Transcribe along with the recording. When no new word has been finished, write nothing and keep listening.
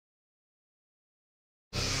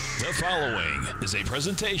The following is a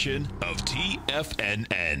presentation of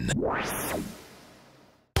TFNN.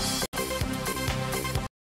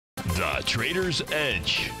 The Trader's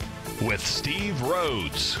Edge with Steve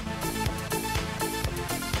Rhodes.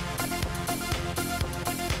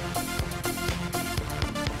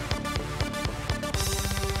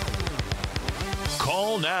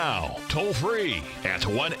 Call now, toll free at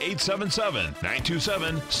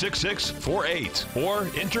 1-877-927-6648 or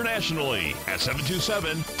internationally at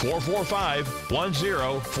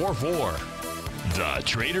 727-445-1044. The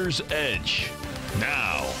Trader's Edge.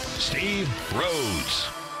 Now, Steve Rhodes.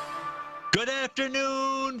 Good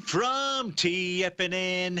afternoon from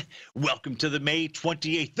TFNN. Welcome to the May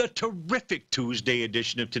 28th, the terrific Tuesday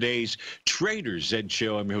edition of today's Trader's Edge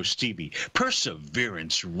show. I'm your host, Stevie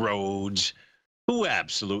Perseverance Rhodes, who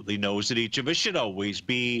absolutely knows that each of us should always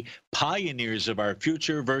be pioneers of our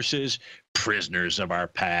future versus prisoners of our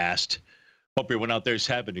past. Hope everyone out there is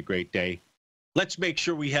having a great day. Let's make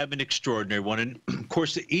sure we have an extraordinary one. And, of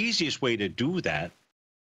course, the easiest way to do that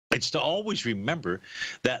is to always remember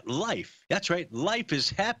that life, that's right, life is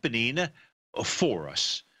happening for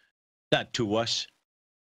us, not to us.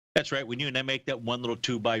 That's right. When you and I make that one little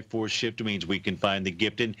 2x4 shift, it means we can find the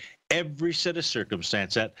gift in every set of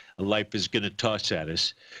circumstance that life is going to toss at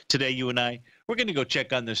us. Today, you and I, we're going to go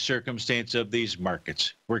check on the circumstance of these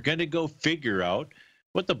markets. We're going to go figure out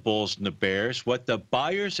what the bulls and the bears, what the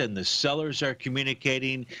buyers and the sellers are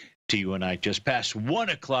communicating to you and I just past 1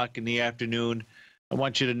 o'clock in the afternoon. I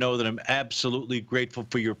want you to know that I'm absolutely grateful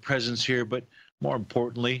for your presence here, but more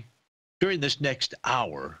importantly, during this next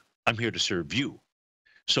hour, I'm here to serve you.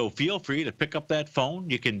 So feel free to pick up that phone.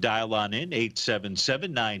 You can dial on in,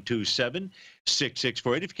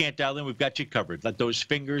 877-927-6648. If you can't dial in, we've got you covered. Let those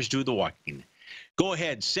fingers do the walking. Go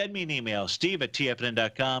ahead, send me an email,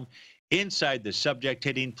 steve@tfnn.com. Inside the subject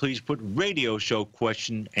heading, please put radio show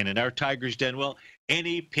question. And in our Tiger's Den, well,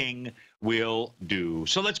 any ping will do.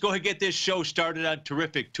 So let's go ahead and get this show started on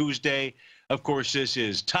terrific Tuesday. Of course, this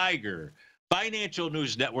is Tiger Financial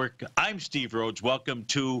News Network. I'm Steve Rhodes. Welcome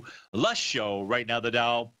to the show. Right now, the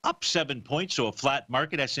Dow up 7 points, so a flat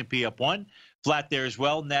market. S&P up 1, flat there as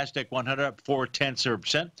well. NASDAQ 100 up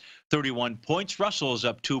 0.4%, 31 points. Russell is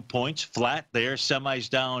up 2 points, flat there. Semis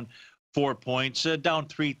down 4 points, down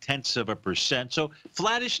 0.3%. So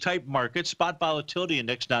flattish type market. Spot volatility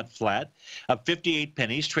index not flat, up 58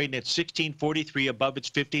 pennies, trading at 1643 above its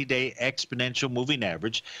 50-day exponential moving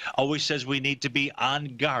average. Always says we need to be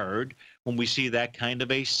on guard when we see that kind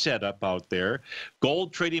of a setup out there.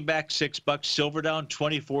 Gold trading back $6, silver down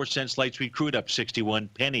 24 cents, light sweet crude up 61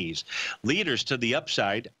 pennies. Leaders to the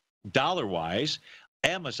upside, dollar-wise,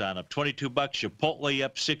 Amazon up $22, Chipotle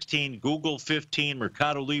up 16, Google 15,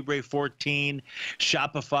 Mercado Libre 14,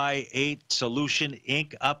 Shopify 8, Solution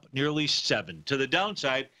Inc. up nearly 7. To the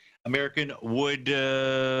downside, American Wood,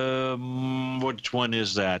 which one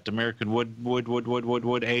is that? American Wood,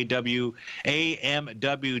 AMWD,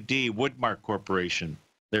 Woodmark Corporation.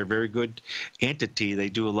 They're a very good entity. They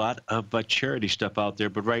do a lot of charity stuff out there.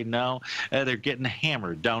 But right now, they're getting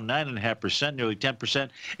hammered, down 9.5%, nearly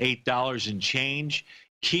 10%, $8 and change.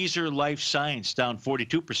 Kaiser Life Science down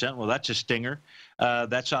 42%. Well, that's a stinger.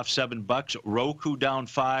 That's off $7. Roku down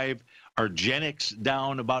 5. Argenix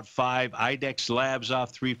down about 5. IDEX Labs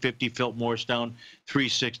off 350. Philip Morris down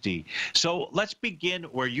 360. So let's begin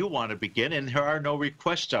where you want to begin, and there are no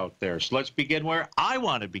requests out there. So let's begin where I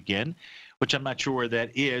want to begin, which I'm not sure where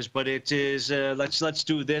that is, but it is, let's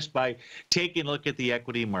do this by taking a look at the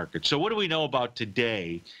equity market. So what do we know about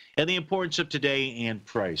today and the importance of today and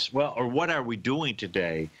price? Well, or what are we doing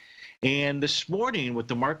today? And this morning, what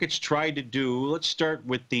the markets tried to do, let's start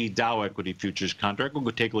with the Dow Equity Futures Contract. We'll go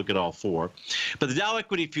take a look at all four. But the Dow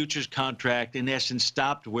Equity Futures Contract, in essence,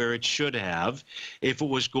 stopped where it should have if it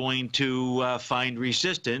was going to find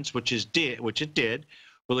resistance, which it did.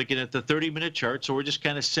 We're looking at the 30-minute chart, so we're just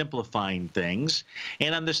kind of simplifying things.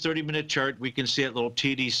 And on this 30-minute chart, we can see that little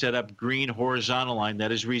TD setup green horizontal line,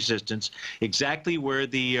 that is resistance, exactly where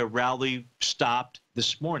the rally stopped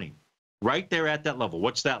this morning. Right there at that level.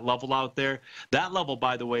 What's that level out there? That level,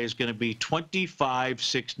 by the way, is going to be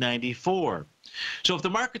 25,694. So if the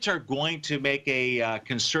markets are going to make a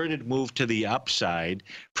concerted move to the upside,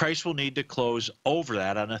 price will need to close over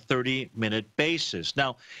that on a 30-minute basis.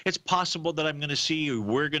 Now, it's possible that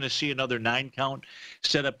we're going to see another 9 count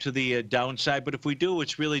set up to the downside, but if we do,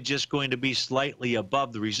 it's really just going to be slightly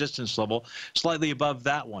above the resistance level, slightly above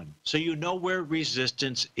that one. So you know where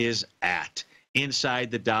resistance is at inside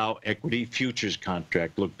the Dow Equity Futures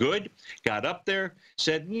Contract. Looked good, got up there,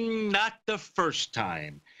 said, not the first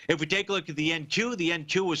time. If we take a look at the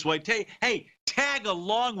NQ was like, hey, tag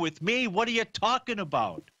along with me. What are you talking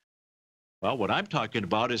about? Well, what I'm talking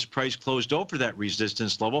about is price closed over that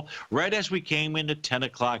resistance level right as we came into 10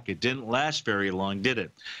 o'clock. It didn't last very long, did it?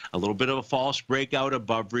 A little bit of a false breakout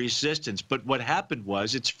above resistance. But what happened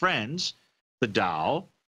was its friends, the Dow,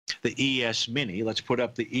 the ES Mini, let's put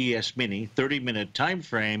up the ES Mini, 30-minute time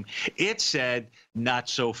frame, it said not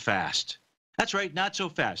so fast. That's right, not so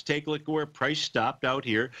fast. Take a look at where price stopped out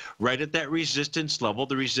here, right at that resistance level.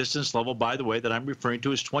 The resistance level, by the way, that I'm referring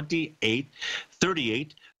to is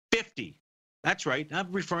 28.3850. That's right.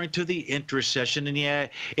 I'm referring to the interest session. And yeah,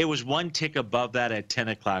 it was one tick above that at 10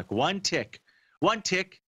 o'clock. One tick. One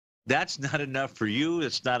tick. That's not enough for you.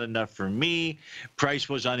 It's not enough for me. Price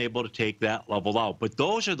was unable to take that level out. But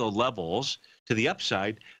those are the levels to the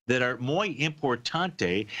upside that are muy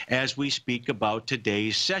importante as we speak about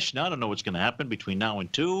today's session. I don't know what's going to happen between now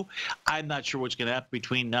and 2. I'm not sure what's going to happen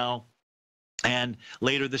between now and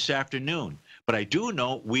later this afternoon. But I do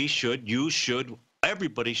know you should,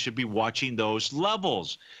 everybody should be watching those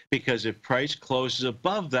levels, because if price closes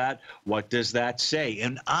above that, what does that say?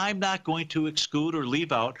 And I'm not going to exclude or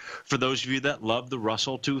leave out, for those of you that love the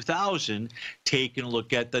Russell 2000, taking a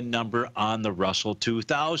look at the number on the Russell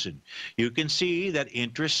 2000. You can see that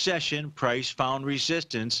intra-session price found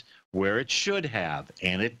resistance where it should have,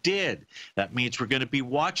 and it did. That means we're going to be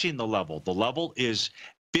watching the level. The level is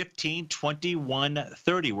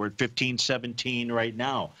 1521.30. We're at 1517 right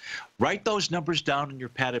now. Write those numbers down on your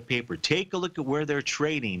pad of paper. Take a look at where they're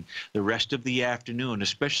trading the rest of the afternoon,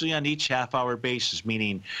 especially on each half-hour basis,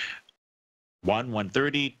 meaning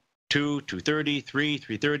 1:30, 2:30,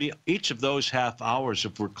 3:30. Each of those half hours,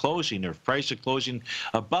 if we're closing or if price is closing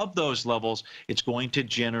above those levels, it's going to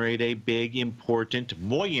generate a big, important,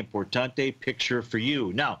 muy importante picture for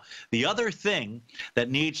you. Now, the other thing that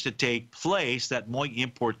needs to take place, that muy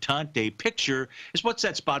importante picture, is what's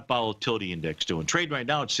that spot volatility index doing? Trade right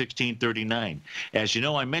now at 1639. As you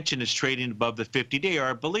know, I mentioned it's trading above the 50-day, or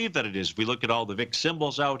I believe that it is. If we look at all the VIX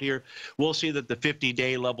symbols out here, we'll see that the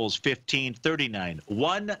 50-day level is 1539.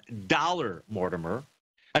 $1, Mortimer.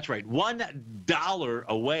 That's right, $1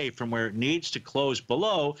 away from where it needs to close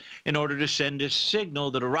below in order to send a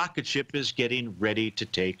signal that a rocket ship is getting ready to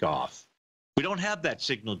take off. We don't have that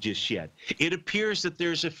signal just yet. It appears that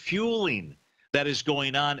there's a fueling that is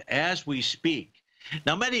going on as we speak.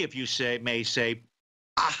 Now, many of you may say,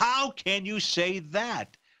 how can you say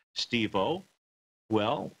that, Steve-O?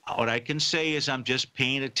 Well, what I can say is I'm just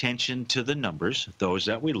paying attention to the numbers, those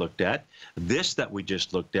that we looked at, this that we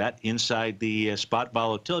just looked at inside the spot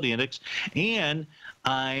volatility index, and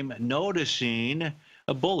I'm noticing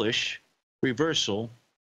a bullish reversal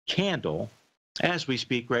candle as we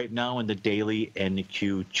speak right now in the daily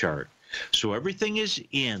NQ chart. So everything is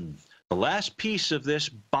in. The last piece of this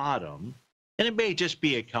bottom, and it may just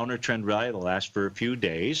be a counter trend rally that'll last for a few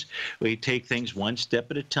days. We take things one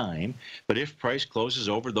step at a time. But if price closes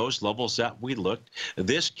over those levels that we looked,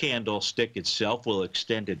 this candlestick itself will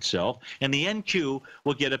extend itself, and the NQ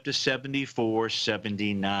will get up to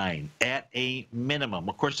 74.79 at a minimum.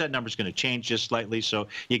 Of course, that number is going to change just slightly, so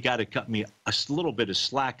you got to cut me a little bit of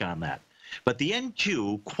slack on that. But the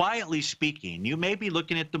NQ, quietly speaking, you may be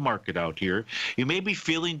looking at the market out here. You may be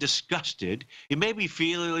feeling disgusted. You may be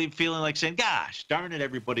feeling like saying, gosh, darn it,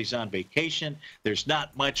 everybody's on vacation. There's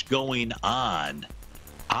not much going on.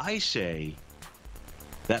 I say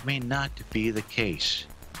that may not be the case.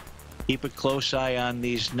 Keep a close eye on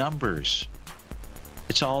these numbers.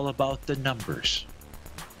 It's all about the numbers.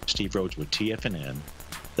 Steve Rhodes with TFNN.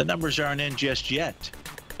 The numbers aren't in just yet,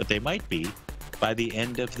 but they might be by the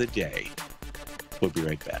end of the day. We'll be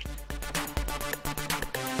right back.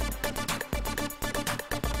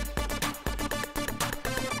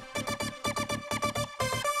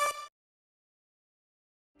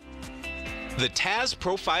 The TAS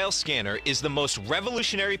Profile Scanner is the most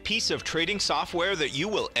revolutionary piece of trading software that you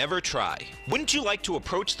will ever try. Wouldn't you like to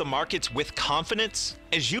approach the markets with confidence?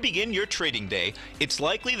 As you begin your trading day, it's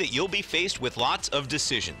likely that you'll be faced with lots of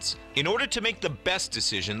decisions. In order to make the best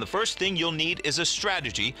decision, the first thing you'll need is a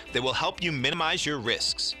strategy that will help you minimize your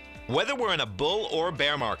risks. Whether we're in a bull or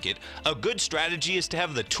bear market, a good strategy is to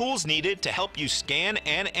have the tools needed to help you scan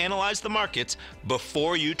and analyze the markets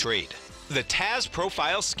before you trade. The TAS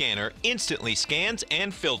Profile Scanner instantly scans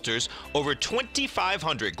and filters over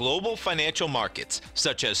 2,500 global financial markets,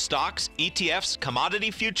 such as stocks, ETFs, commodity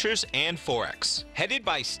futures, and Forex. Headed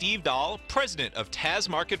by Steve Dahl, president of TAS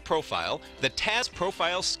Market Profile, the TAS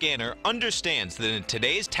Profile Scanner understands that in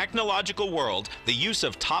today's technological world, the use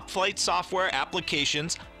of top-flight software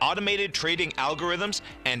applications, automated trading algorithms,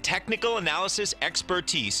 and technical analysis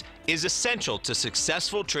expertise is essential to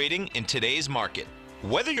successful trading in today's market.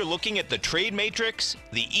 Whether you're looking at the trade matrix,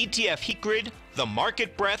 the ETF heat grid, the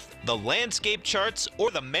market breadth, the landscape charts, or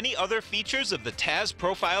the many other features of the TAS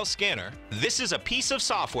Profile Scanner, this is a piece of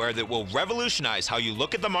software that will revolutionize how you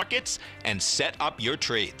look at the markets and set up your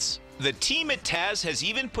trades. The team at TAS has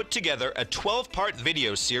even put together a 12-part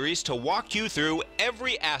video series to walk you through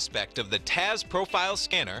every aspect of the TAS Profile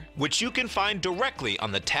Scanner, which you can find directly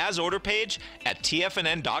on the TAS order page at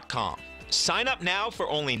TFNN.com. Sign up now for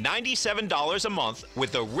only $97 a month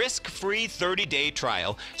with a risk-free 30-day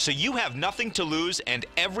trial, so you have nothing to lose and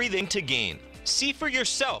everything to gain. See for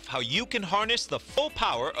yourself how you can harness the full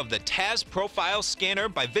power of the TAS Profile Scanner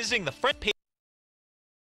by visiting the front page.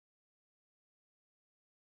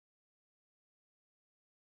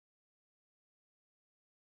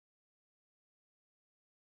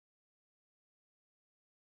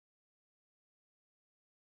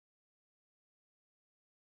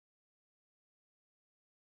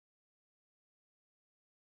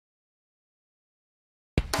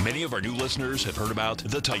 Many of our new listeners have heard about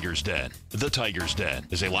the Tiger's Den. The Tiger's Den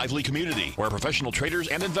is a lively community where professional traders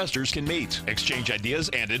and investors can meet, exchange ideas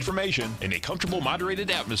and information in a comfortable, moderated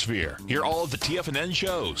atmosphere. Hear all of the TFNN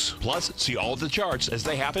shows, plus see all of the charts as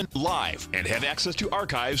they happen live and have access to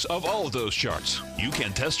archives of all of those charts. You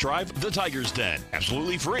can test drive the Tiger's Den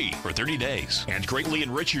absolutely free for 30 days and greatly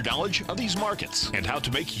enrich your knowledge of these markets and how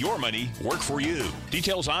to make your money work for you.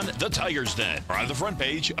 Details on the Tiger's Den are on the front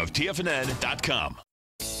page of TFNN.com.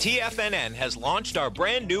 TFNN has launched our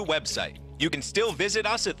brand new website. You can still visit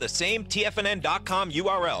us at the same TFNN.com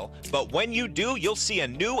URL, but when you do, you'll see a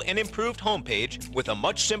new and improved homepage with a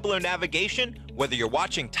much simpler navigation, whether you're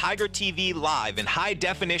watching Tiger TV live in high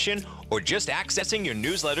definition or just accessing your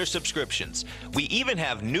newsletter subscriptions. We even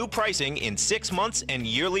have new pricing in 6 months and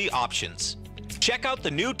yearly options. Check out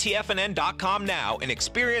the new TFNN.com now and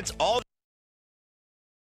experience all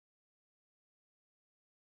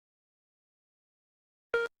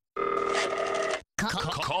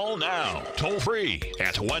Call now, toll free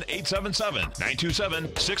at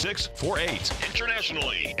 1-877-927-6648.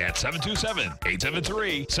 Internationally at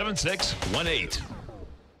 727-873-7618.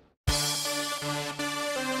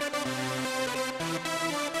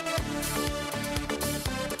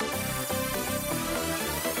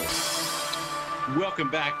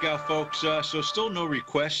 Welcome back, folks. So still no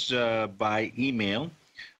requests by email.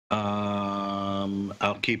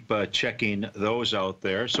 I'll keep checking those out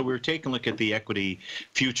there. So we're taking a look at the equity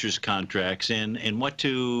futures contracts and what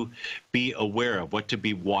to be aware of, what to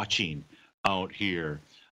be watching out here.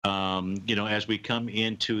 As we come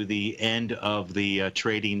into the end of the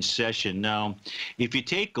trading session. Now, if you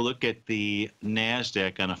take a look at the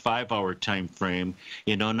NASDAQ on a 5-hour time frame,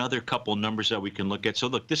 another couple numbers that we can look at. So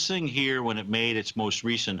look, this thing here, when it made its most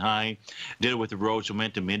recent high, did it with the Rhodes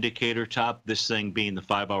momentum indicator top, this thing being the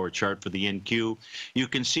 5-hour chart for the NQ. You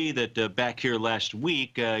can see that back here last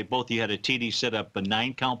week, both you had a TD set up a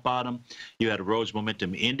 9-count bottom, you had a Rhodes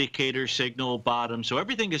momentum indicator signal bottom. So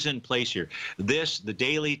everything is in place here. The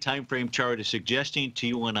daily time frame chart is suggesting to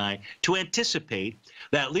you and I to anticipate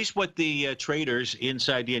that at least what the traders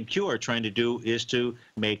inside the NQ are trying to do is to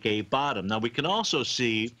make a bottom. Now, we can also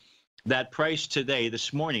see that price today,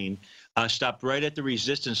 this morning, stopped right at the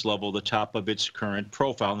resistance level, the top of its current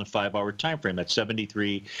profile in the 5-hour time frame. That's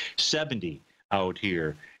 73.70 out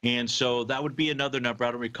here. And so that would be another number.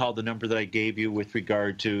 I don't recall the number that I gave you with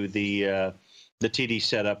regard to the TD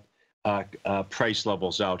setup price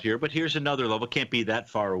levels out here, but here's another level. Can't be that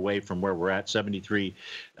far away from where we're at, 73,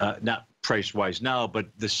 not price-wise now, but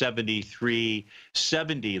the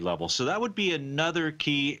 73.70 level. So that would be another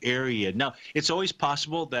key area. Now, it's always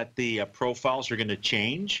possible that the profiles are going to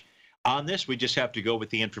change on this. We just have to go with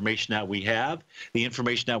the information that we have. The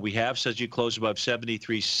information that we have says you close above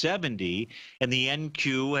 73.70, and the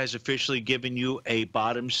NQ has officially given you a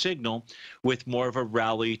bottom signal with more of a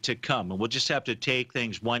rally to come. And we'll just have to take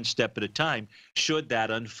things one step at a time should that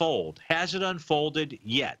unfold. Has it unfolded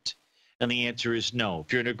yet? And the answer is no.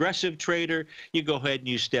 If you're an aggressive trader, you go ahead and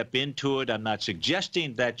you step into it. I'm not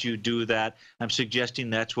suggesting that you do that. I'm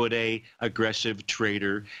suggesting that's what a aggressive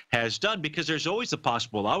trader has done, because there's always a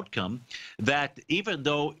possible outcome that even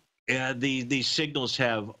though these signals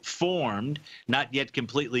have formed, not yet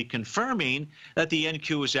completely confirming that the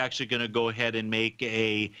NQ is actually going to go ahead and make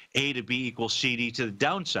A to B equals CD to the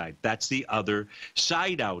downside. That's the other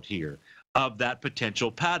side out here of that potential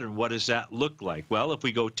pattern. What does that look like? Well, if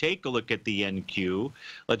we go take a look at the NQ,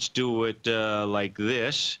 let's do it like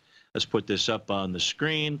this. Let's put this up on the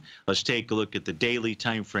screen. Let's take a look at the daily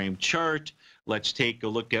time frame chart. Let's take a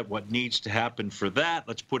look at what needs to happen for that.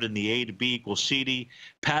 Let's put in the A to B equals CD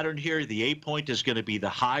pattern here. The A point is going to be the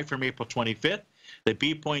high from April 25th. The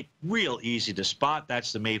B point, real easy to spot.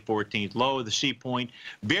 That's the May 14th low. The C point,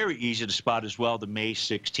 very easy to spot as well, the May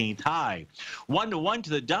 16th high. 1-to-1 to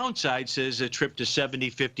the downside says a trip to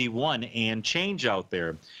 70.51 and change out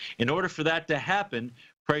there. In order for that to happen,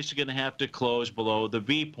 price is going to have to close below the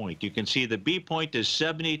B point. You can see the B point is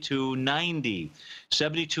 72.90.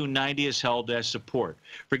 72.90 is held as support.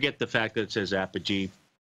 Forget the fact that it says apogee.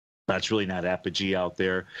 That's really not apogee out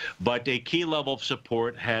there. But a key level of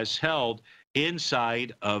support has held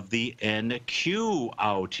inside of the NQ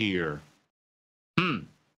out here.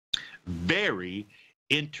 Very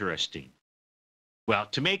interesting. Well,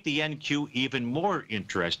 to make the NQ even more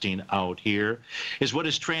interesting out here is what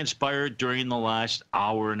has transpired during the last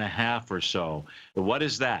hour and a half or so. What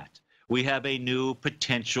is that? We have a new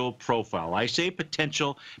potential profile. I say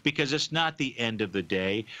potential because it's not the end of the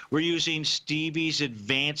day. We're using Stevie's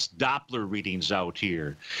advanced Doppler readings out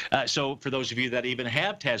here. So for those of you that even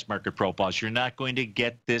have TAS market profiles, you're not going to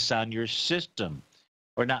get this on your system,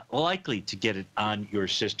 or not likely to get it on your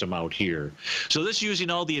system out here. So this is using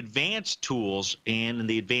all the advanced tools, and in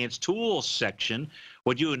the advanced tools section,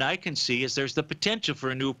 what you and I can see is there's the potential for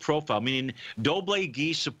a new profile, meaning Doble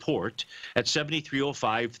Gui support at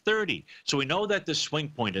 73.0530. So we know that the swing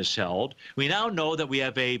point is held. We now know that we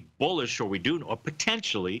have a bullish, or we do know,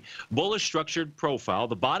 potentially bullish structured profile.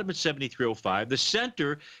 The bottom at 73.05, the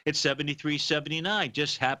center at 73.79.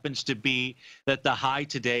 Just happens to be that the high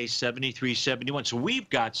today 73.71. So we've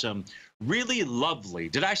got some really lovely,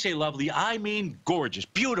 did I say lovely? I mean gorgeous,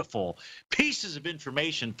 beautiful pieces of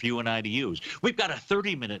information for you and I to use. We've got a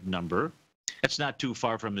 30-minute number. That's not too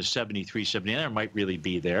far from the 73.79. It might really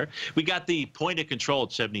be there. We got the point of control at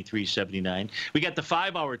 73.79. We got the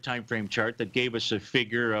 5-hour time frame chart that gave us a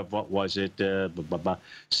figure of, what was it,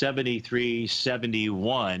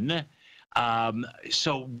 73.71.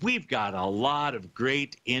 So we've got a lot of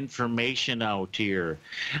great information out here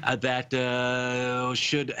that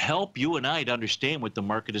should help you and I to understand what the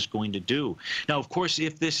market is going to do. Now, of course,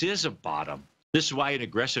 if this is a bottom, this is why an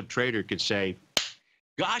aggressive trader could say,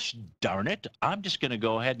 gosh darn it, I'm just going to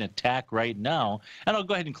go ahead and attack right now, and I'll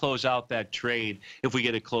go ahead and close out that trade if we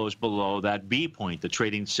get it closed below that B point, the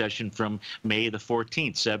trading session from May the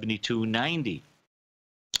 14th, 72.90.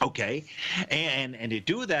 Okay, and to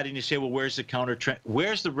do that, and you say, well, where's the counter trend?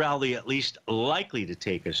 Where's the rally at least likely to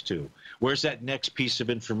take us to? Where's that next piece of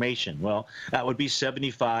information? Well, that would be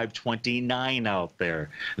 75.29 out there.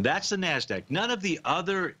 That's the NASDAQ. None of the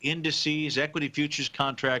other indices, equity futures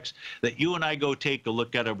contracts that you and I go take a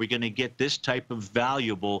look at, are we going to get this type of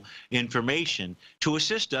valuable information to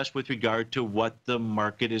assist us with regard to what the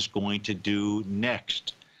market is going to do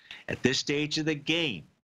next. At this stage of the game,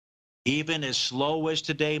 even as slow as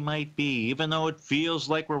today might be, even though it feels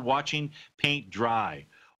like we're watching paint dry,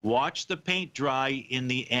 watch the paint dry in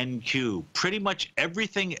the NQ. Pretty much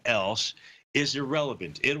everything else is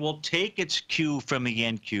irrelevant. It will take its cue from the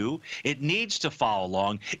NQ. It needs to follow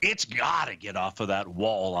along. It's got to get off of that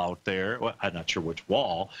wall out there. Well, I'm not sure which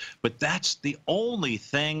wall, but that's the only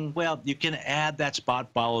thing. Well, you can add that spot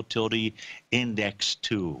volatility index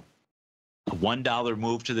too. A $1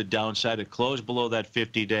 move to the downside, a close below that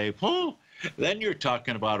 50-day, then you're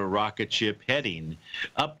talking about a rocket ship heading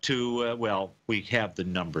up to, well, we have the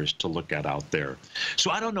numbers to look at out there. So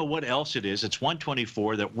I don't know what else it is. It's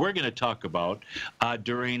 124 that we're going to talk about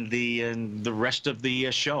during the rest of the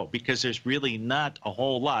show, because there's really not a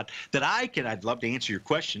whole lot that I'd love to answer your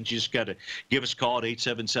questions. You just got to give us a call at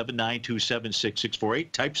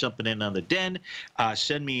 877-927-6648. Type something in on the den.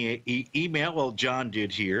 Send me an email. Well, John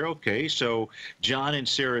did here. Okay, so John in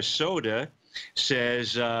Sarasota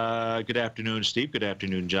says, good afternoon, Steve. Good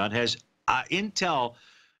afternoon, John. Has Intel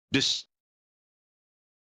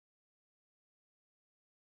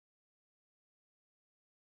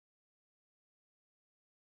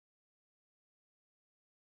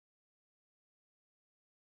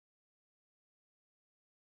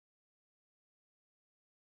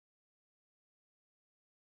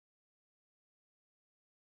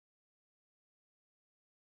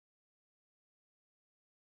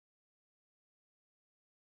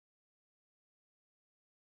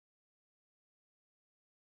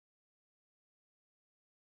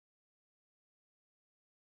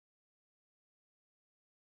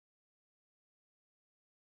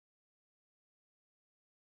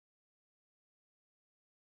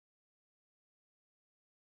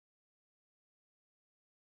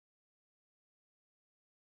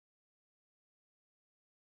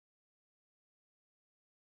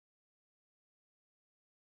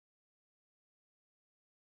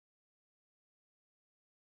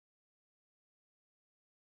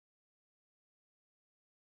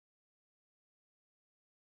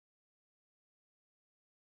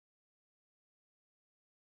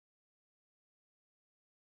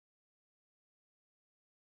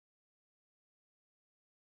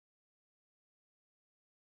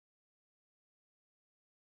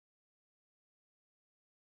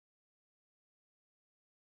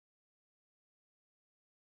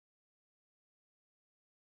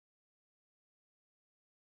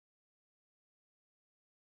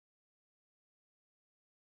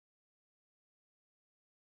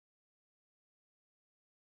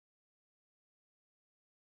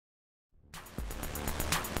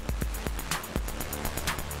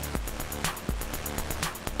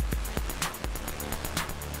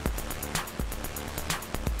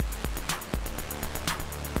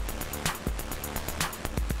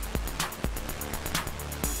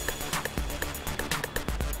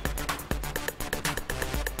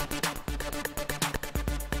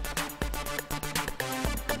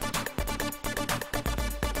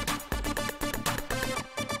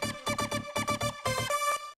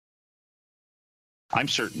I'm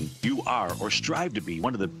certain you are or strive to be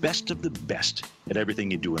one of the best at everything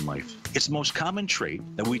you do in life. It's the most common trait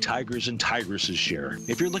that we tigers and tigresses share.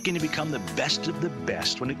 If you're looking to become the best of the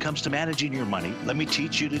best when it comes to managing your money, let me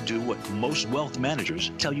teach you to do what most wealth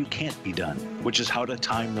managers tell you can't be done, which is how to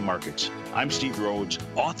time the markets. I'm Steve Rhodes,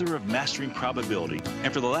 author of Mastering Probability,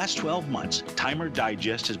 and for the last 12 months, Timer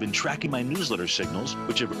Digest has been tracking my newsletter signals,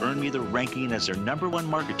 which have earned me the ranking as their #1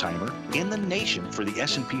 market timer in the nation for the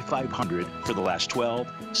S&P 500 for the last 12,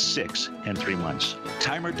 6, and 3 months.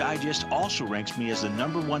 Timer Digest also ranks me as the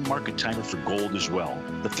 #1 market timer for gold as well.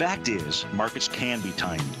 The fact is, markets can be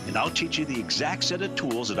timed, and I'll teach you the exact set of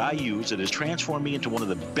tools that I use that has transformed me into one of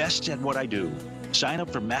the best at what I do. Sign up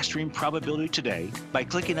for Mastering Probability today by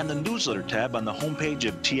clicking on the newsletter tab on the homepage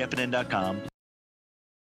of TFNN.com.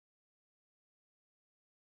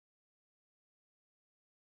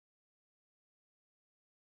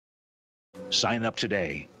 Sign up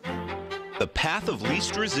today. The Path of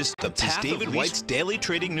Least Resistance is David White's daily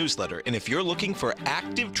trading newsletter, and if you're looking for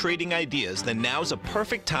active trading ideas, then now's a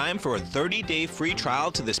perfect time for a 30-day free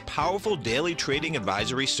trial to this powerful daily trading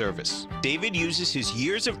advisory service. David uses his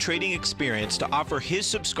years of trading experience to offer his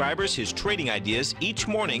subscribers his trading ideas each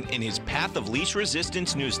morning in his Path of Least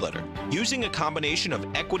Resistance newsletter. Using a combination of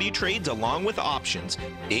equity trades along with options,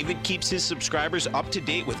 David keeps his subscribers up to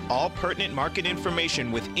date with all pertinent market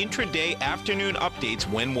information with intraday afternoon updates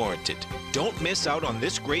when warranted. Don't miss out on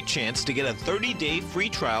this great chance to get a 30-day free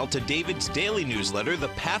trial to David's daily newsletter, The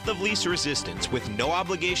Path of Least Resistance, with no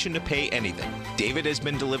obligation to pay anything. David has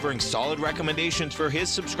been delivering solid recommendations for his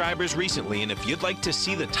subscribers recently, and if you'd like to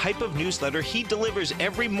see the type of newsletter he delivers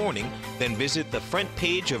every morning, then visit the front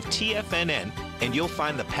page of TFNN and you'll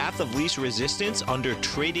find The Path of Least Resistance under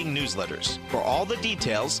Trading Newsletters. For all the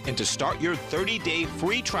details and to start your 30-day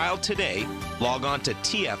free trial today, log on to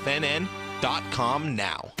TFNN.com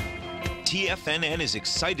now. TFNN is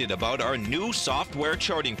excited about our new software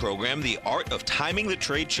charting program, The Art of Timing the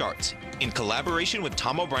Trade Charts. In collaboration with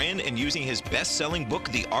Tom O'Brien and using his best-selling book,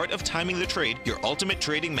 The Art of Timing the Trade, Your Ultimate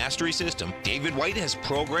Trading Mastery System, David White has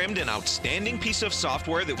programmed an outstanding piece of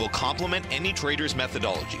software that will complement any trader's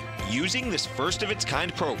methodology. Using this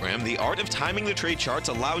first-of-its-kind program, The Art of Timing the Trade Charts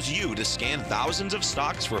allows you to scan thousands of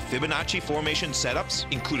stocks for Fibonacci formation setups,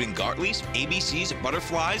 including Gartley's, ABC's,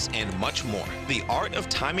 butterflies, and much more. The Art of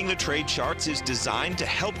Timing the Trade Charts is designed to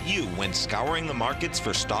help you when scouring the markets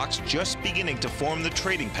for stocks just beginning to form the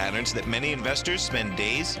trading patterns that many investors spend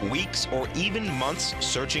days, weeks, or even months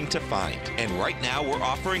searching to find. And right now, we're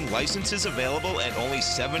offering licenses available at only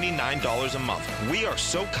 $79 a month. We are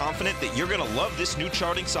so confident that you're going to love this new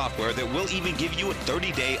charting software that will even give you a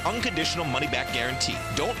 30-day unconditional money-back guarantee.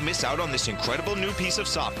 Don't miss out on this incredible new piece of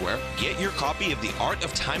software. Get your copy of The Art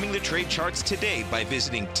of Timing the Trade Charts today by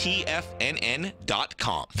visiting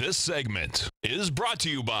TFNN.com. This segment is brought to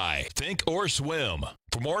you by Think or Swim.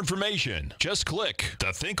 For more information, just click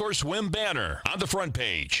the Think or Swim banner on the front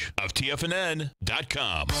page of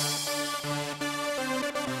TFNN.com.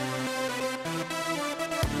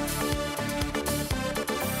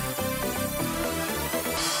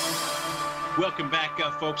 Welcome back,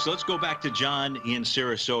 folks. Let's go back to John in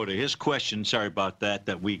Sarasota. His question, sorry about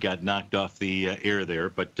that we got knocked off the air there.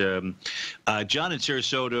 But John in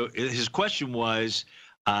Sarasota, his question was,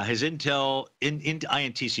 has Intel,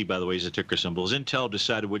 INTC, by the way, is a ticker symbol, has Intel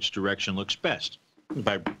decided which direction looks best?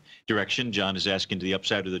 By direction, John is asking to the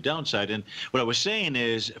upside or the downside. And what I was saying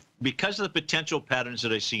is, because of the potential patterns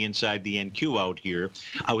that I see inside the NQ out here,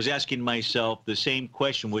 I was asking myself the same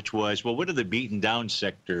question, which was, well, what are the beaten down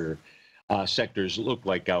sectors look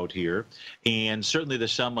like out here? And certainly the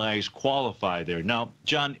semis qualify there. Now,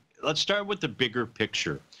 John, let's start with the bigger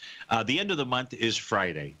picture. The end of the month is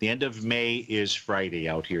Friday. The end of May is Friday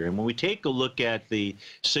out here. And when we take a look at the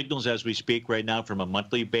signals as we speak right now from a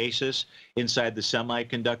monthly basis inside the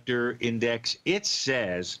semiconductor index, it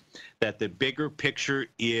says that the bigger picture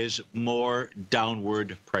is more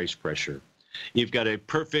downward price pressure. You've got a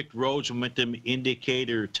perfect Rhodes momentum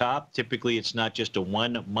indicator top. Typically, it's not just a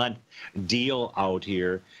 1 month deal out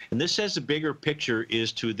here. And this says the bigger picture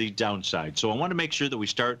is to the downside. So I want to make sure that we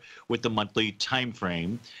start with the monthly time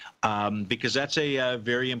frame because that's a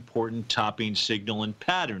very important topping signal and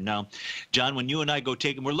pattern. Now, John, when you and I go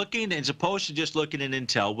take them, we're looking, as opposed to just looking at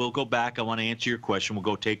Intel, we'll go back. I want to answer your question. We'll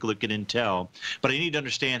go take a look at Intel. But I need to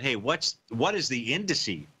understand, hey, what is the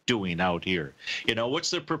indice doing out here? You know, what's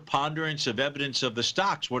the preponderance of evidence of the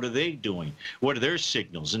stocks? What are they doing? What are their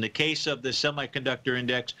signals? In the case of the semiconductor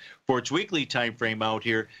index, for its weekly time frame out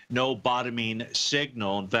here, no bottoming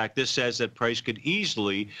signal. In fact, this says that price could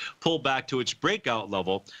easily pull back to its breakout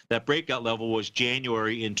level. That breakout level was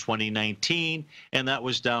January in 2019, and that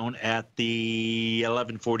was down at the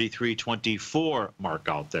 1143.24 mark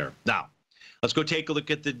out there. Now, let's go take a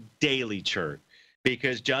look at the daily chart.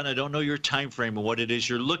 Because, John, I don't know your time frame and what it is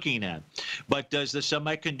you're looking at, but does the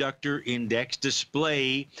semiconductor index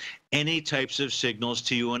display any types of signals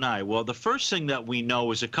to you and I? Well, the first thing that we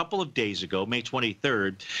know is a couple of days ago, May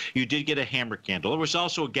 23rd, you did get a hammer candle. There was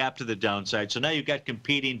also a gap to the downside, so now you've got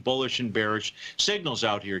competing bullish and bearish signals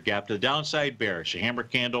out here. Gap to the downside, bearish. A hammer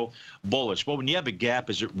candle, bullish. Well, when you have a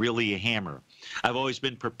gap, is it really a hammer? I've always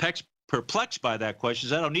been perplexed by that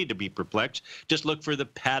question. I don't need to be perplexed. Just look for the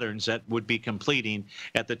patterns that would be completing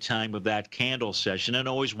at the time of that candle session, and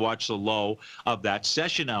always watch the low of that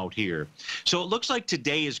session out here. So it looks like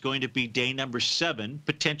today is going to be day number 7,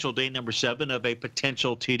 potential day number 7 of a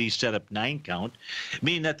potential TD setup 9 count,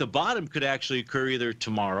 meaning that the bottom could actually occur either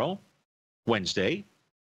tomorrow, Wednesday,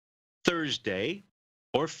 Thursday,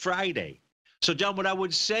 or Friday. So, John, what I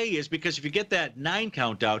would say is, because if you get that 9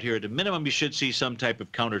 count out here, at a minimum, you should see some type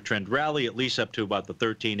of counter trend rally, at least up to about the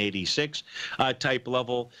 1386 type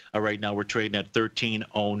level. Right now, we're trading at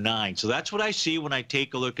 1309. So that's what I see when I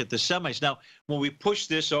take a look at the semis. Now, when we push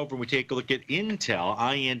this over and we take a look at Intel,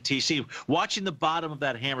 INTC, watching the bottom of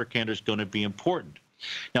that hammer candle is going to be important.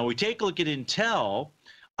 Now, we take a look at Intel.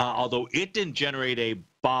 Although it didn't generate a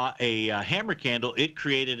hammer candle, it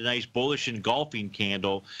created a nice bullish engulfing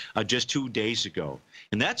candle just 2 days ago.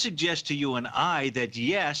 And that suggests to you and I that,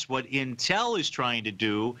 yes, what Intel is trying to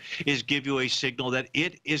do is give you a signal that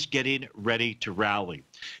it is getting ready to rally.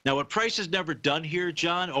 Now, what price has never done here,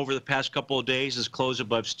 John, over the past couple of days is close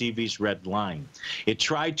above Stevie's red line. It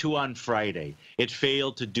tried to on Friday. It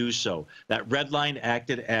failed to do so. That red line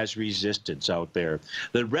acted as resistance out there.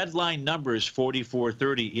 The red line number is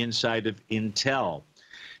 4430 inside of Intel.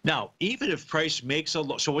 Now, even if price makes a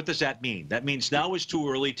low, so what does that mean? That means now is too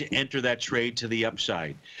early to enter that trade to the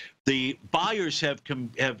upside. The buyers have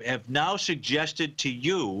now suggested to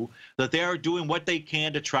you that they are doing what they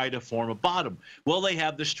can to try to form a bottom. Will they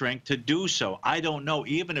have the strength to do so? I don't know.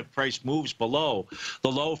 Even if price moves below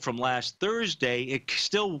the low from last Thursday, it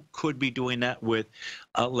still could be doing that with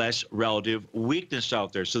a less relative weakness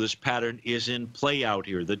out there. So this pattern is in play out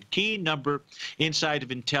here. The key number inside of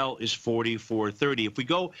Intel is 4430. If we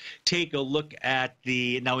go take a look at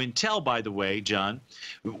now Intel, by the way, John,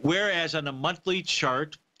 whereas on a monthly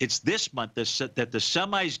chart, it's this month that the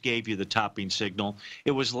semis gave you the topping signal.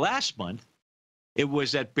 It was last month. It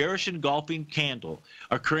was that bearish engulfing candle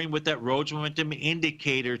occurring with that Rhodes momentum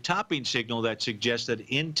indicator topping signal that suggests that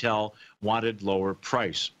Intel wanted lower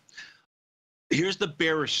price. Here's the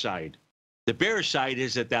bearish side. The bearish side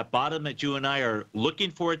is that bottom that you and I are looking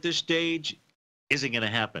for at this stage isn't going to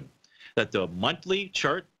happen. That the monthly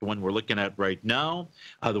chart, the one we're looking at right now,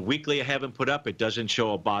 the weekly I haven't put up, it doesn't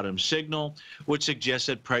show a bottom signal, would suggest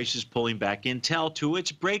that price is pulling back Intel to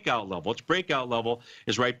its breakout level. Its breakout level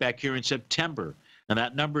is right back here in September, and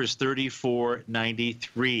that number is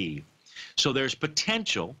 3493. So there's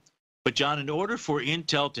potential. But, John, in order for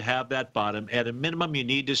Intel to have that bottom, at a minimum, you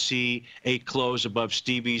need to see a close above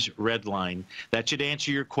Stevie's red line. That should answer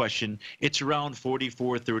your question. It's around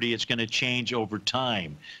 4430. It's going to change over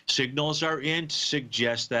time. Signals are in to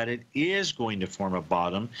suggest that it is going to form a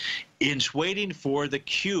bottom. It's waiting for the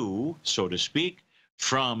cue, so to speak,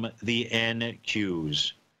 from the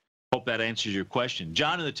NQs. Hope that answers your question.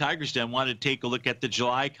 John in the Tiger's Den wanted to take a look at the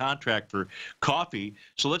July contract for coffee.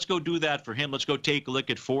 So let's go do that for him. Let's go take a look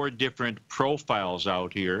at 4 different profiles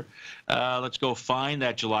out here. Let's go find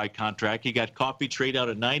that July contract. You got coffee trade out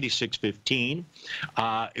at 96.15.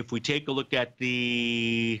 If we take a look at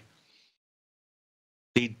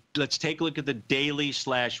let's take a look at the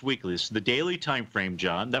daily/weekly. This is the daily time frame,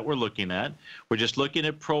 John, that we're looking at. We're just looking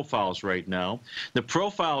at profiles right now. The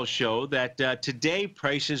profiles show that today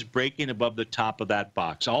price is breaking above the top of that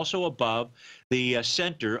box, also above the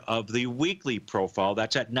center of the weekly profile.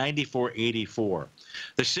 That's at 94.84.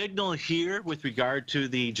 The signal here with regard to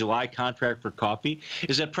the July contract for coffee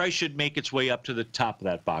is that price should make its way up to the top of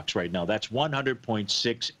that box right now. That's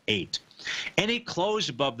 100.68. Any close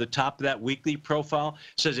above the top of that weekly profile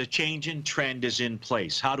says a change in trend is in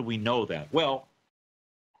place. How do we know that? Well,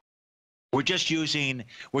 we're just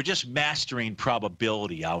mastering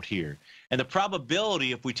probability out here. And the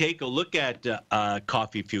probability, if we take a look at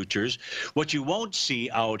coffee futures, what you won't see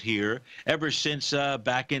out here ever since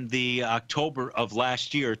back in the October of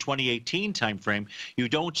last year, 2018 timeframe, you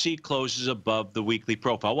don't see closes above the weekly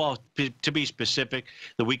profile. Well, to be specific,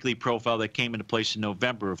 the weekly profile that came into place in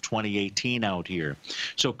November of 2018 out here.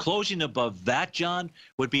 So closing above that, John,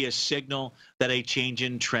 would be a signal that a change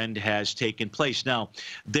in trend has taken place. Now,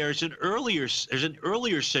 there's an earlier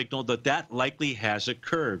signal that likely has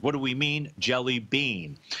occurred. What do we mean? Jelly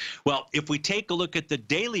bean. Well, if we take a look at the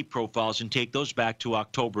daily profiles and take those back to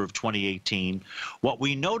October of 2018, what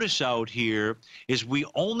we notice out here is we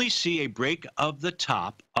only see a break of the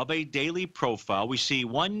top of a daily profile. We see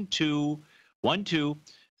 1, 2,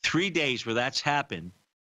 3 days where that's happened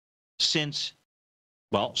since,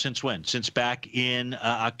 well, since when? Since back in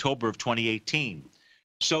October of 2018.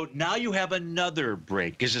 So now you have another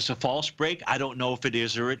break. Is this a false break? I don't know if it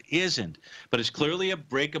is or it isn't, but it's clearly a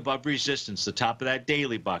break above resistance, the top of that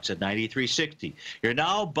daily box at 93.60. You're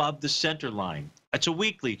now above the center line. It's a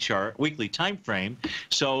weekly chart, weekly time frame,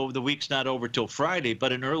 so the week's not over till Friday,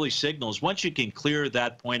 but in early signals, once you can clear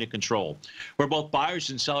that point of control, where both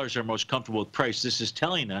buyers and sellers are most comfortable with price, this is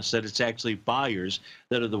telling us that it's actually buyers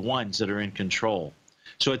that are the ones that are in control.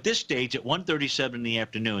 So at this stage, at 1:37 in the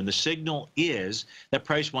afternoon, the signal is that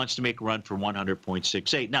price wants to make a run for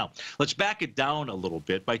 100.68. Now, let's back it down a little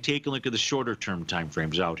bit by taking a look at the shorter-term time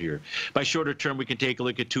frames out here. By shorter term, we can take a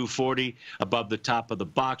look at 240 above the top of the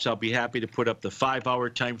box. I'll be happy to put up the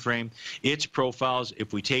 5-hour time frame. Its profiles,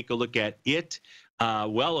 if we take a look at it,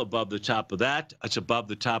 well above the top of that. It's above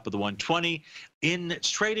the top of the 120.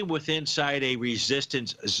 It's trading inside a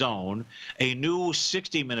resistance zone. A new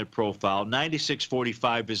 60-minute profile,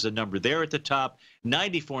 96.45 is the number there at the top,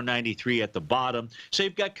 94.93 at the bottom. So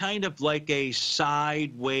you've got kind of like a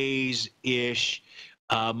sideways-ish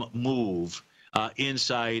move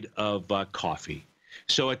inside of coffee.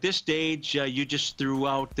 So at this stage, you just threw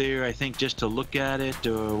out there, I think, just to look at it,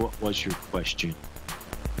 or what was your question?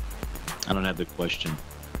 I don't have the question.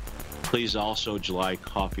 Please also July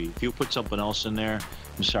coffee. If you put something else in there,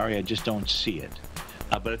 I'm sorry, I just don't see it.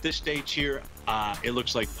 But at this stage here, it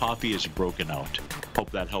looks like coffee is broken out.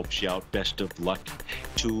 Hope that helps you out. Best of luck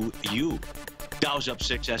to you. Dow's up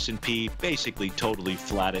 6, S&P basically totally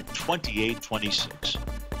flat at 28.26.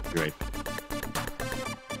 Be right back.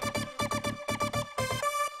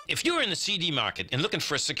 If you're in the CD market and looking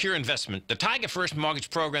for a secure investment, the Tiger First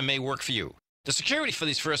Mortgage Program may work for you. The security for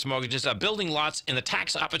these first mortgages are building lots in the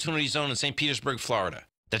Tax Opportunity Zone in St. Petersburg, Florida.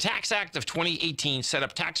 The Tax Act of 2018 set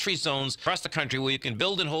up tax-free zones across the country where you can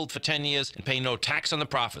build and hold for 10 years and pay no tax on the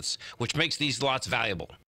profits, which makes these lots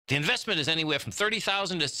valuable. The investment is anywhere from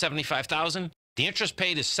 $30,000 to $75,000. The interest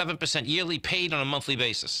paid is 7% yearly, paid on a monthly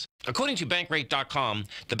basis. According to Bankrate.com,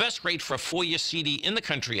 the best rate for a 4-year CD in the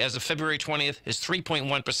country as of February 20th is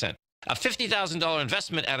 3.1%. A $50,000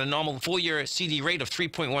 investment at a normal 4-year CD rate of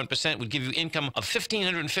 3.1% would give you income of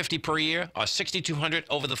 $1,550 per year or $6,200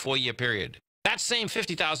 over the 4-year period. That same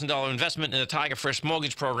 $50,000 investment in the Tiger First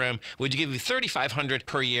Mortgage Program would give you $3,500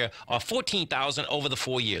 per year or $14,000 over the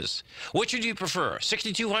 4 years. Which would you prefer,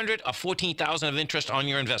 $6,200 or $14,000 of interest on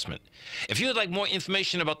your investment? If you would like more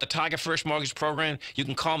information about the Tiger First Mortgage Program, you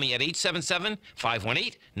can call me at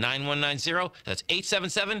 877-518-9190. That's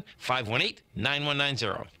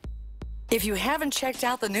 877-518-9190. If you haven't checked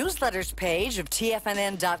out the newsletters page of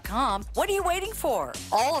TFNN.com, what are you waiting for?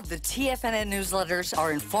 All of the TFNN newsletters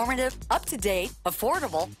are informative, up-to-date,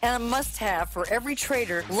 affordable, and a must-have for every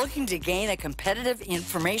trader looking to gain a competitive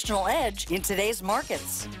informational edge in today's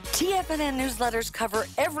markets. TFNN newsletters cover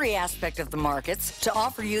every aspect of the markets to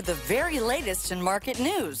offer you the very latest in market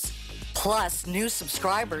news. Plus, new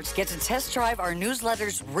subscribers get to test drive our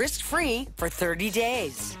newsletters risk-free for 30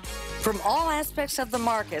 days. From all aspects of the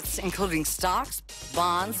markets, including stocks,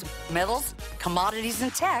 bonds, metals, commodities,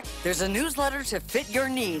 and tech, there's a newsletter to fit your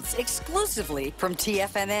needs exclusively from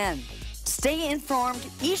TFNN. Stay informed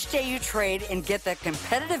each day you trade and get that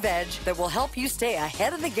competitive edge that will help you stay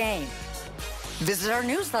ahead of the game. Visit our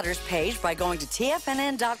newsletters page by going to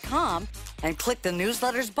TFNN.com and click the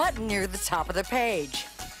newsletters button near the top of the page.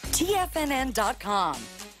 TFNN.com,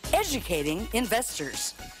 educating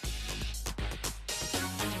investors.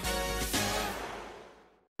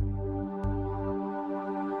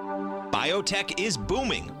 Biotech is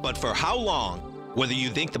booming, but for how long? Whether you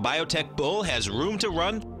think the biotech bull has room to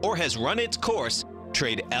run or has run its course,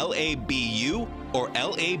 trade LABU or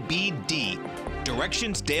LABD.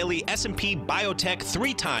 Directions Daily S&P Biotech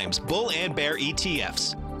 3x Bull and Bear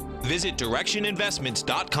ETFs. Visit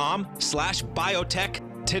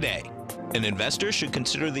directioninvestments.com/biotech today. An investor should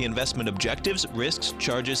consider the investment objectives, risks,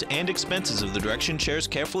 charges, and expenses of the Direction shares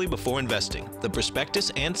carefully before investing. The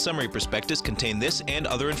prospectus and summary prospectus contain this and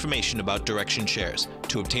other information about Direction shares.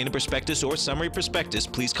 To obtain a prospectus or summary prospectus,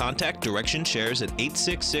 please contact Direction shares at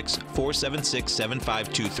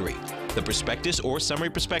 866-476-7523. The prospectus or summary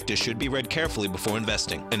prospectus should be read carefully before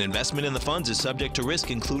investing. An investment in the funds is subject to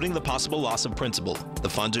risk, including the possible loss of principal. The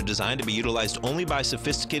funds are designed to be utilized only by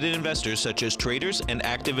sophisticated investors such as traders and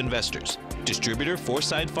active investors. Distributor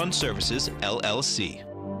Foreside Fund Services, LLC.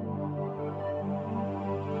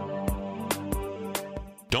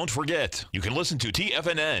 Don't forget, you can listen to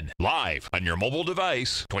TFNN live on your mobile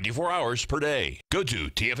device 24 hours per day. Go to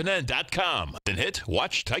TFNN.com, then hit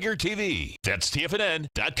Watch Tiger TV. That's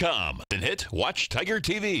TFNN.com, then hit Watch Tiger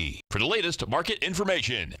TV for the latest market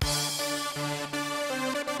information.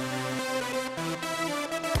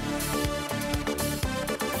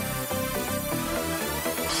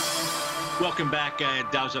 Welcome back.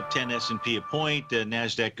 Dow's up 10, S&P a point,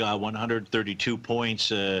 NASDAQ 132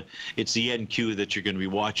 points. It's the NQ that you're going to be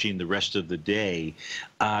watching the rest of the day.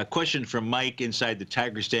 Question from Mike inside the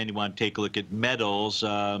Tiger Stand. You want to take a look at metals.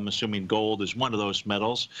 I'm assuming gold is one of those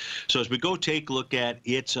metals. So as we go take a look at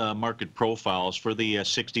its market profiles for the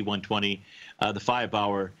 6120, the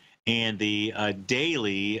 5-hour, and the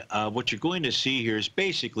daily, what you're going to see here is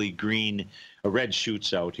basically red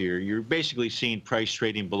shoots out here. You're basically seeing price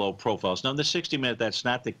trading below profiles. Now, in the 60-minute, that's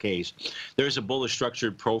not the case. There's a bullish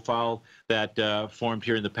structured profile that formed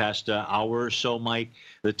here in the past hour or so, Mike.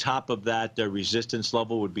 The top of that resistance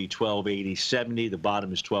level would be 1280.70. The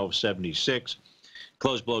bottom is 1276.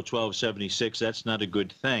 Close below 1276. That's not a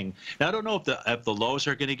good thing. Now, I don't know if the lows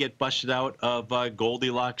are going to get busted out of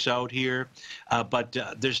Goldilocks out here, but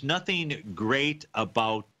there's nothing great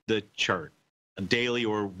about the chart, daily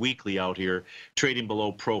or weekly out here, trading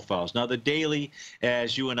below profiles. Now, the daily,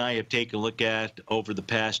 as you and I have taken a look at over the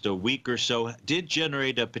past week or so, did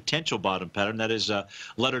generate a potential bottom pattern. That is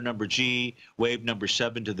letter number G, wave number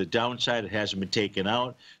 7 to the downside. It hasn't been taken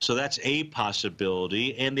out. So that's a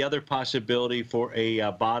possibility. And the other possibility for a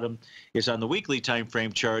bottom is on the weekly time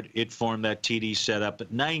frame chart. It formed that TD setup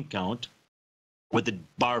at 9 count with the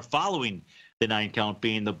bar following the 9 count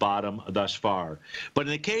being the bottom thus far. But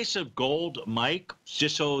in the case of gold, Mike,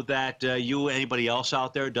 just so that you, anybody else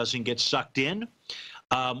out there, doesn't get sucked in,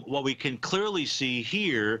 what we can clearly see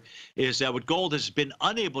here is that what gold has been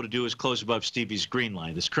unable to do is close above Stevie's green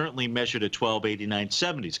line. It's currently measured at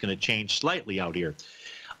 1289.70. It's going to change slightly out here.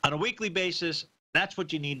 On a weekly basis, that's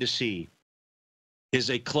what you need to see,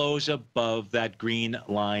 is a close above that green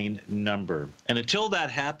line number. And until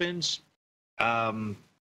that happens, you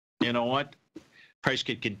know what? Price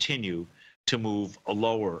could continue to move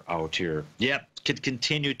lower out here. Yep, could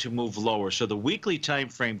continue to move lower. So the weekly time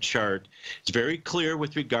frame chart is very clear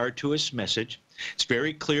with regard to its message. It's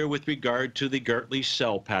very clear with regard to the Gartley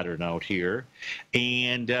sell pattern out here.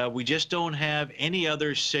 And we just don't have any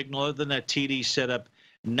other signal other than a TD setup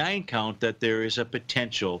 9 count that there is a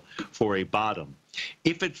potential for a bottom.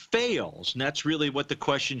 If it fails, and that's really what the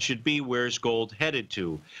question should be, where's gold headed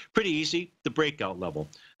to? Pretty easy, the breakout level.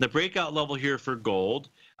 The breakout level here for gold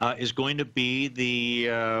is going to be the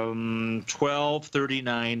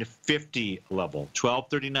 1239.50 level.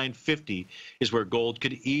 1239.50 is where gold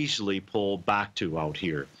could easily pull back to out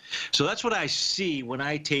here. So that's what I see when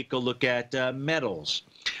I take a look at metals.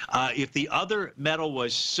 If the other metal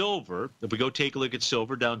was silver, if we go take a look at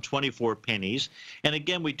silver, down 24 pennies, and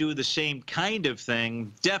again, we do the same kind of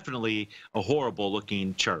thing, definitely a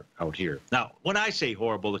horrible-looking chart out here. Now, when I say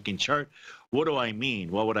horrible-looking chart, what do I mean?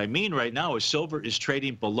 Well, what I mean right now is silver is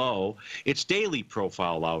trading below its daily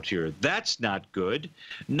profile out here. That's not good.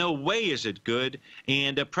 No way is it good.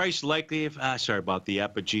 And a price likely, sorry about the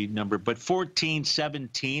apogee number, but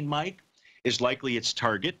 1417, Mike, is likely its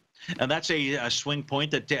target. And that's a swing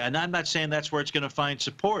point that, and I'm not saying that's where it's going to find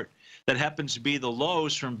support. That happens to be the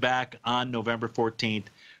lows from back on November 14th,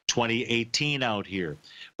 2018 out here.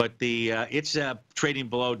 But it's trading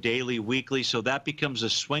below daily, weekly, so that becomes a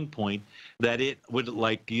swing point that it would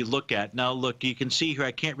like you look at. Now, look, you can see here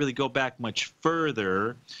I can't really go back much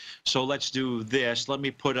further. So let's do this. Let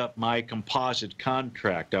me put up my composite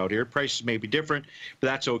contract out here. Prices may be different, but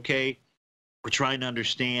that's okay. We're trying to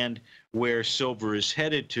understand where silver is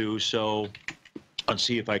headed to, so let's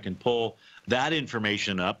see if I can pull that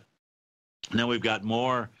information up. And then we've got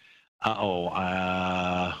more.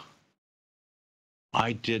 Why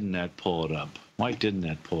didn't that pull it up? Why didn't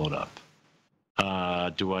that pull it up?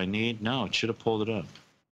 Do I need? No, it should have pulled it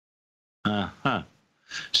up.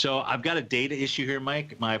 So I've got a data issue here,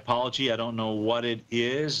 Mike. My apology. I don't know what it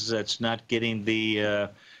is that's not getting the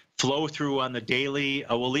flow through on the daily.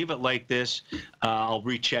 We'll leave it like this. I'll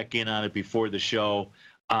recheck in on it before the show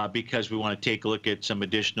because we want to take a look at some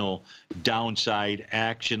additional downside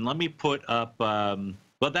action. Let me put up,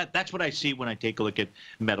 well, that's what I see when I take a look at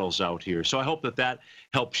metals out here. So I hope that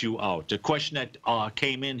helps you out. A question that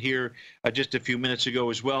came in here just a few minutes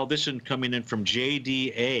ago as well. This one coming in from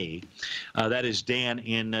JDA. That is Dan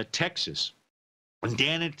in Texas.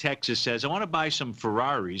 Dan in Texas says, I want to buy some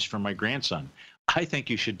Ferraris for my grandson. I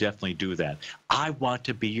think you should definitely do that. I want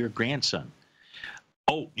to be your grandson.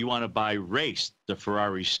 Oh, you want to buy Race, the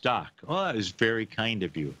Ferrari stock. Well, that is very kind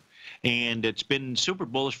of you. And it's been super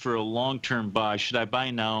bullish for a long-term buy. Should I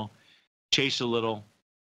buy now, chase a little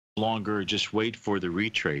longer, or just wait for the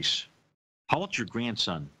retrace? How old's your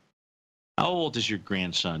grandson? How old is your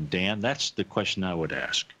grandson, Dan? That's the question I would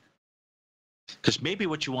ask. Because maybe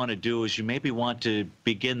what you want to do is you maybe want to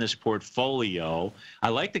begin this portfolio. I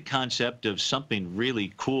like the concept of something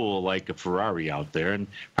really cool like a Ferrari out there, and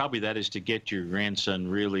probably that is to get your grandson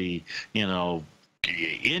really,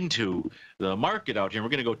 into the market out here. We're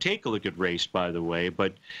going to go take a look at Race, by the way,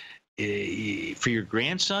 but for your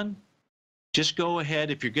grandson, just go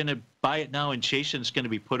ahead. If you're going to buy it now and chase it, it's going to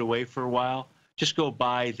be put away for a while, just go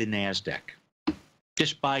buy the NASDAQ.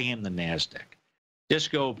 Just buy him the NASDAQ. Just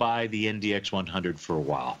go buy the NDX 100 for a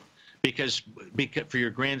while, because for your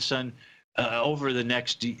grandson, over the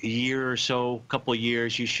next year or so, couple of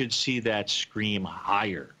years, you should see that scream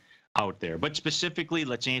higher out there. But specifically,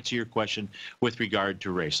 let's answer your question with regard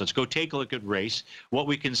to Race. Let's go take a look at Race. What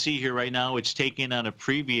we can see here right now, it's taken on a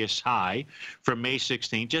previous high from May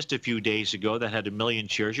 16th, just a few days ago, that had 1 million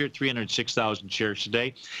shares. You're at 306,000 shares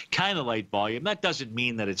today. Kind of light volume. That doesn't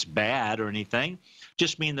mean that it's bad or anything.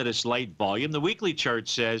 Just mean that it's light volume. The weekly chart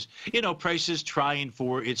says, price is trying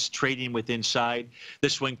for its trading with inside the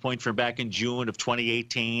swing point from back in June of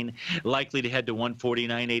 2018, likely to head to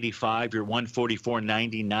 149.85 or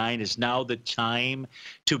 144.99. Is now the time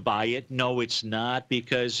to buy it? No, it's not,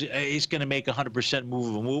 because it's going to make 100%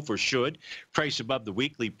 move, or should. Price above the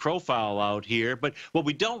weekly profile out here. But what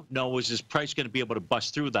we don't know is price going to be able to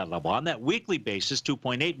bust through that level? On that weekly basis,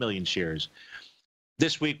 2.8 million shares.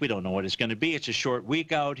 This week, we don't know what it's going to be. It's a short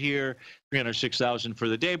week out here, 306,000 for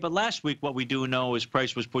the day. But last week, what we do know is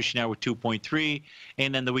price was pushing out with 2.3.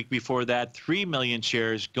 And then the week before that, 3 million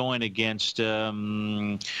shares going against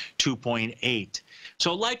 2.8.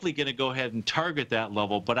 So likely going to go ahead and target that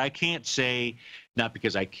level. But I can't say, not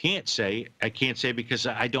because I can't say because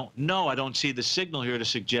I don't know. I don't see the signal here to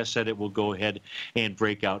suggest that it will go ahead and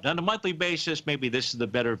break out. On a monthly basis, maybe this is the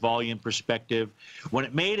better volume perspective. When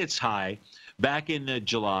it made its high, back in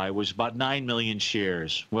July, was about 9 million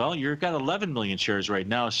shares. Well, you've got 11 million shares right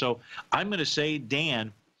now. So I'm going to say,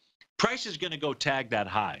 Dan, price is going to go tag that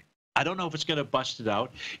high. I don't know if it's going to bust it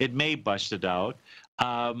out. It may bust it out.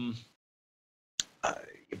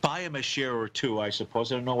 Buy him a share or two, I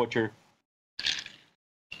suppose. I don't know what you're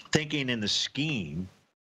thinking in the scheme,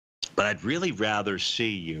 but I'd really rather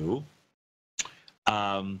see you,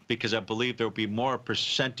 because I believe there will be more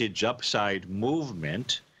percentage upside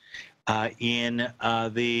movement in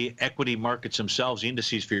the equity markets themselves,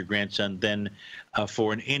 indices for your grandson, than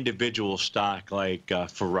for an individual stock like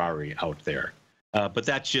Ferrari out there. But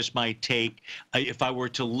that's just my take. If I were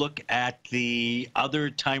to look at the other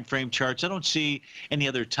time frame charts, I don't see any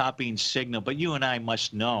other topping signal, but you and I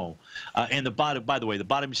must know. And the bottom, by the way, the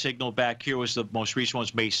bottom signal back here was the most recent one,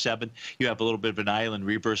 was May 7th. You have a little bit of an island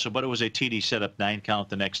reversal, but it was a TD setup 9 count.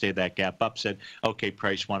 The next day, that gap up said, okay,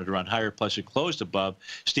 price wanted to run higher, plus it closed above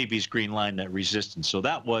Stevie's green line, that resistance. So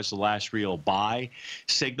that was the last real buy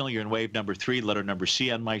signal. You're in wave number 3, letter number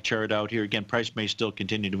C on my chart out here. Again, price may still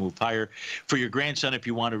continue to move higher. For your grandson, if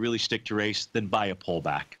you want to really stick to Race, then buy a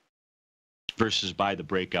pullback versus buy the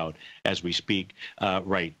breakout as we speak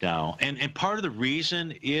right now. And part of the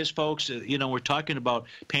reason is, folks, we're talking about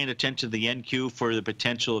paying attention to the NQ for the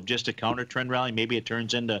potential of just a counter trend rally. Maybe it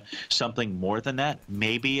turns into something more than that.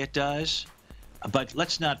 Maybe it does. But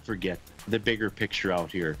let's not forget the bigger picture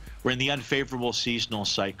out here. We're in the unfavorable seasonal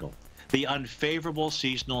cycle. The unfavorable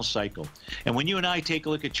seasonal cycle. And when you and I take a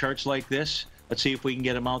look at charts like this, let's see if we can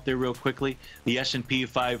get them out there real quickly. The S&P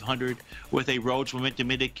 500 with a Rhodes momentum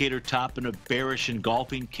indicator top and a bearish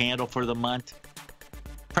engulfing candle for the month.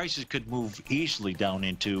 Prices could move easily down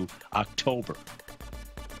into October.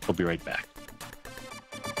 We'll be right back.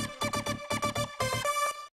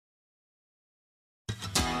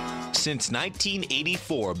 Since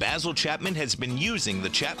 1984, Basil Chapman has been using the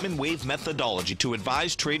Chapman Wave methodology to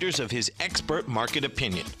advise traders of his expert market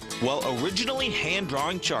opinion. While originally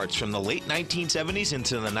hand-drawing charts from the late 1970s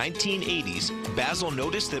into the 1980s, Basil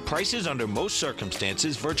noticed that prices under most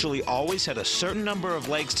circumstances virtually always had a certain number of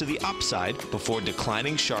legs to the upside before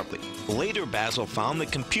declining sharply. Later, Basil found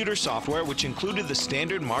that computer software, which included the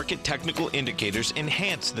standard market technical indicators,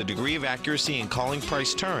 enhanced the degree of accuracy in calling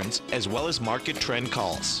price turns, as well as market trend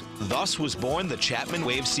calls. Thus was born the Chapman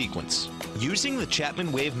Wave sequence. Using the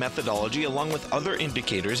Chapman Wave methodology along with other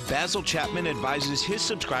indicators, Basil Chapman advises his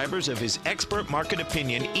subscribers of his expert market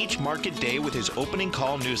opinion each market day with his opening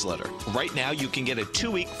call newsletter. Right now, you can get a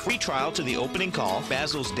 2-week free trial to the opening call,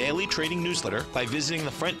 Basil's daily trading newsletter, by visiting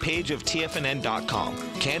the front page of TFNN.com.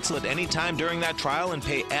 Cancel at any time during that trial and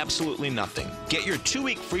pay absolutely nothing. Get your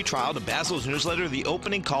 2-week free trial to Basil's newsletter, The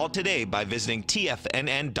Opening Call, today by visiting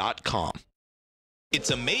TFNN.com.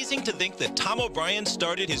 It's amazing to think that Tom O'Brien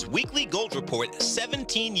started his weekly gold report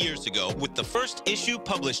 17 years ago, with the first issue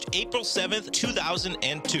published April 7th,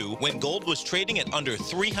 2002, when gold was trading at under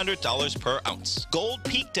 $300 per ounce. Gold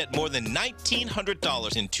peaked at more than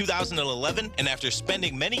 $1,900 in 2011, and after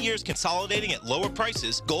spending many years consolidating at lower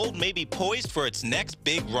prices, gold may be poised for its next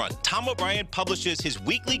big run. Tom O'Brien publishes his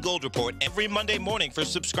weekly gold report every Monday morning for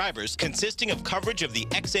subscribers, consisting of coverage of the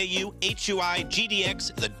XAU, HUI,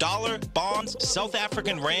 GDX, the dollar, bonds, South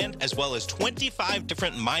African Rand, as well as 25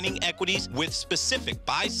 different mining equities with specific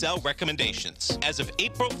buy-sell recommendations. As of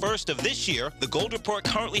April 1st of this year, the gold report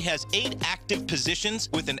currently has 8 active positions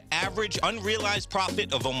with an average unrealized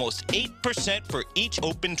profit of almost 8% for each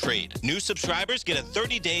open trade. New subscribers get a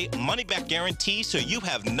 30-day money-back guarantee, so you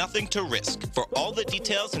have nothing to risk. For all the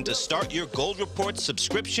details and to start your gold report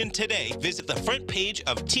subscription today, visit the front page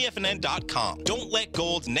of TFNN.com. Don't let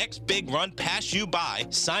gold's next big run pass you by.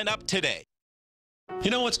 Sign up today. You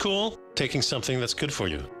know what's cool? Taking something that's good for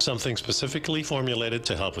you. Something specifically formulated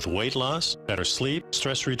to help with weight loss, better sleep,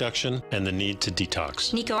 stress reduction, and the need to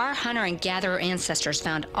detox. Nico, our hunter and gatherer ancestors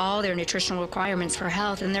found all their nutritional requirements for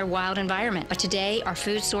health in their wild environment. But today, our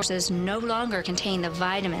food sources no longer contain the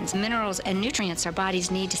vitamins, minerals, and nutrients our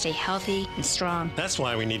bodies need to stay healthy and strong. That's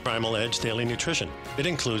why we need Primal Edge Daily Nutrition. It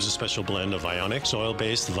includes a special blend of ionic,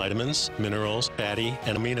 soil-based vitamins, minerals, fatty,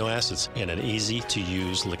 and amino acids in an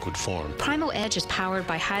easy-to-use liquid form. Primal Edge is powered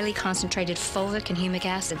by highly concentrated fulvic and humic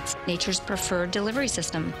acids, nature's preferred delivery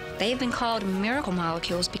system. They've been called miracle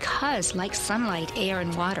molecules because, like sunlight, air,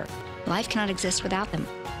 and water, life cannot exist without them.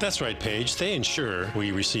 That's right, Paige. They ensure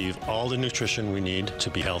we receive all the nutrition we need to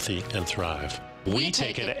be healthy and thrive. We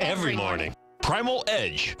take it every morning. Primal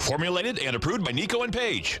Edge, formulated and approved by Nico and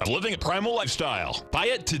Paige of Living a Primal Lifestyle. Buy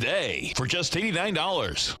it today for just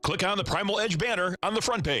 $89. Click on the Primal Edge banner on the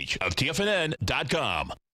front page of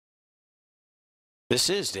TFNN.com. This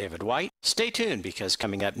is David White. Stay tuned, because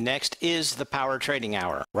coming up next is the Power Trading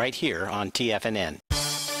Hour right here on TFNN.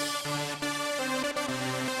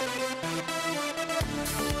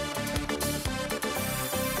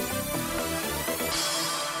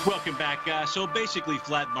 Welcome back. So basically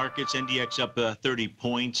flat markets, NDX up 30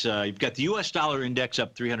 points. You've got the U.S. dollar index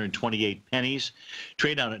up 328 pennies.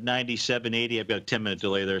 Trade down at 97.80. I've got a 10-minute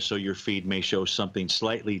delay there, so your feed may show something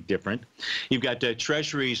slightly different. You've got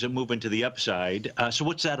treasuries moving to the upside. So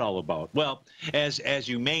what's that all about? Well, as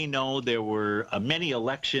you may know, there were many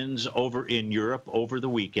elections over in Europe over the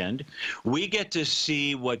weekend. We get to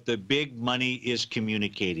see what the big money is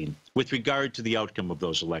communicating with regard to the outcome of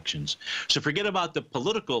those elections. So forget about the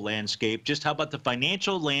political landscape, just how about the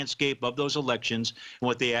financial landscape of those elections and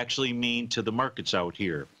what they actually mean to the markets out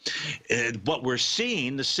here. What we're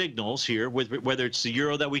seeing, the signals here, whether it's the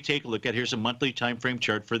euro that we take a look at, here's a monthly time frame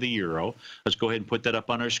chart for the euro. Let's go ahead and put that up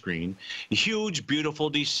on our screen. Huge, beautiful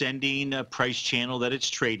descending price channel that it's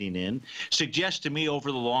trading in. Suggests to me over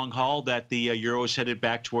the long haul that the euro is headed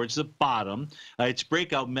back towards the bottom. Its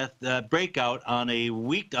breakout on a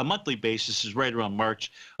monthly basis is right around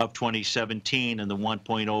March of 2017 and the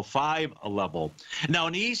 1.05 level. Now,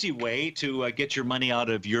 an easy way to get your money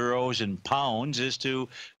out of euros and pounds is to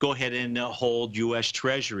go ahead and hold U.S.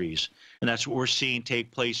 Treasuries. And that's what we're seeing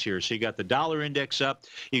take place here. So you got the dollar index up.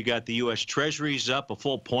 You got the U.S. Treasuries up a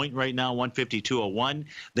full point right now, 152.01.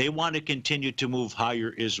 They want to continue to move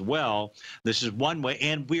higher as well. This is one way.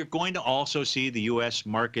 And we're going to also see the U.S.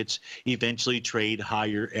 markets eventually trade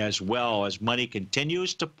higher as well as money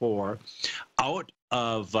continues to pour out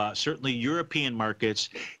of certainly European markets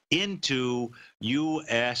into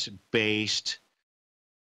U.S.-based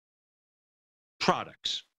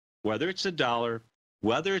products, whether it's the dollar,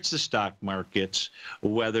 whether it's the stock markets,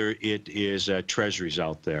 whether it is treasuries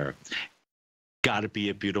out there. Got to be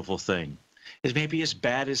a beautiful thing. is maybe as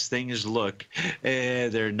bad as things look.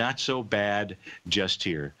 They're not so bad just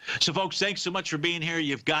here. So, folks, thanks so much for being here.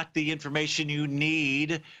 You've got the information you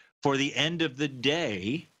need for the end of the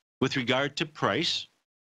day with regard to price.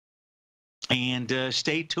 And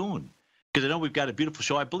stay tuned, because I know we've got a beautiful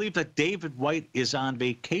show. I believe that David White is on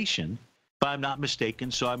vacation, if I'm not mistaken,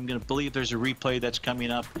 so I'm going to believe there's a replay that's coming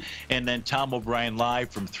up. And then Tom O'Brien live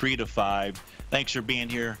from 3 to 5. Thanks for being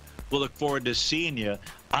here. We'll look forward to seeing you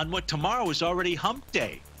on what tomorrow is already hump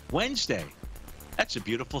day, Wednesday. That's a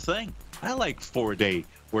beautiful thing. I like 4-day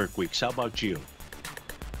work weeks. How about you?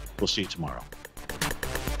 We'll see you tomorrow.